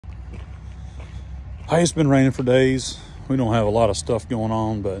Hey, it's been raining for days. We don't have a lot of stuff going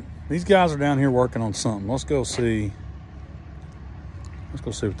on, but these guys are down here working on something. Let's go see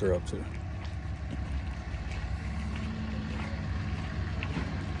what they're up to.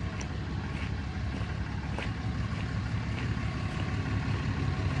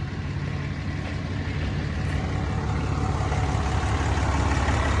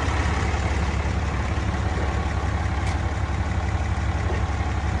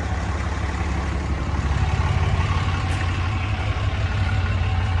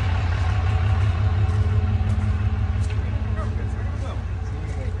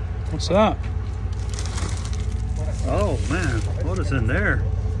 What's up? Oh man, what is in there?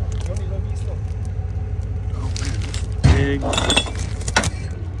 Oh man, this is big.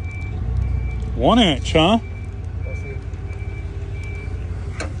 1 inch, huh?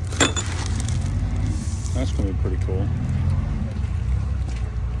 That's gonna be pretty cool.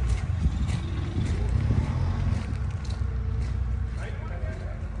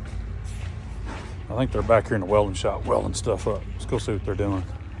 I think they're back here in the welding shop welding stuff up. Let's go see what they're doing.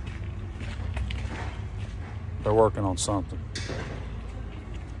 They're working on something. I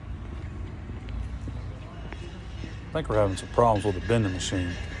think we're having some problems with the bending machine.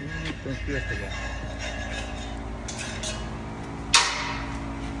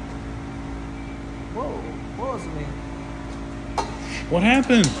 Whoa, what was it? What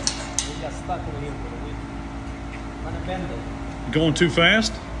happened? We got stuck over here for a week. On a bender. Going too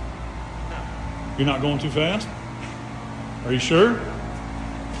fast? No. You're not going too fast? Are you sure?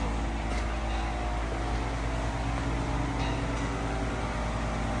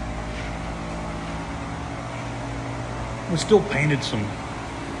 We still painted some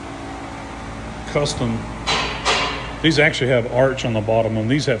custom. These actually have arch on the bottom,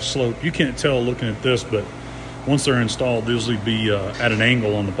 and these have slope. You can't tell looking at this, but once they're installed, they'll usually be at an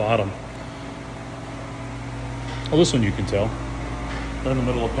angle on the bottom. Well, this one you can tell. They're in the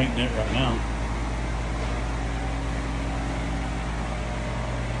middle of painting it right now.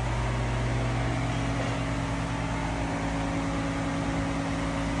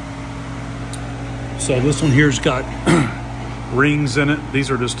 So this one here's got rings in it. These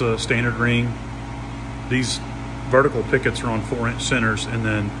are just a standard ring. These vertical pickets are on 4-inch centers, and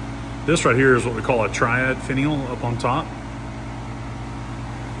then this right here is what we call a triad finial up on top.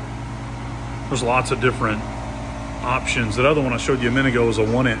 There's lots of different options. That other one I showed you a minute ago was a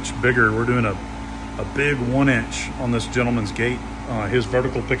 1-inch bigger. We're doing a big 1-inch on this gentleman's gate. His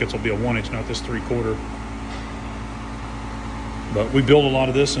vertical pickets will be a 1-inch, not this 3/4. But we build a lot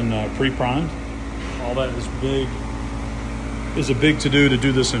of this in pre-primed. All that is a big to-do to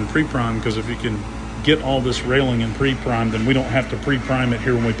do this in pre-prime, because if you can get all this railing in pre-prime, then we don't have to pre-prime it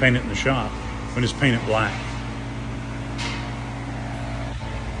here when we paint it in the shop. We just paint it black.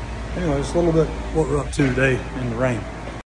 Anyways, a little bit what we're up to today in the rain.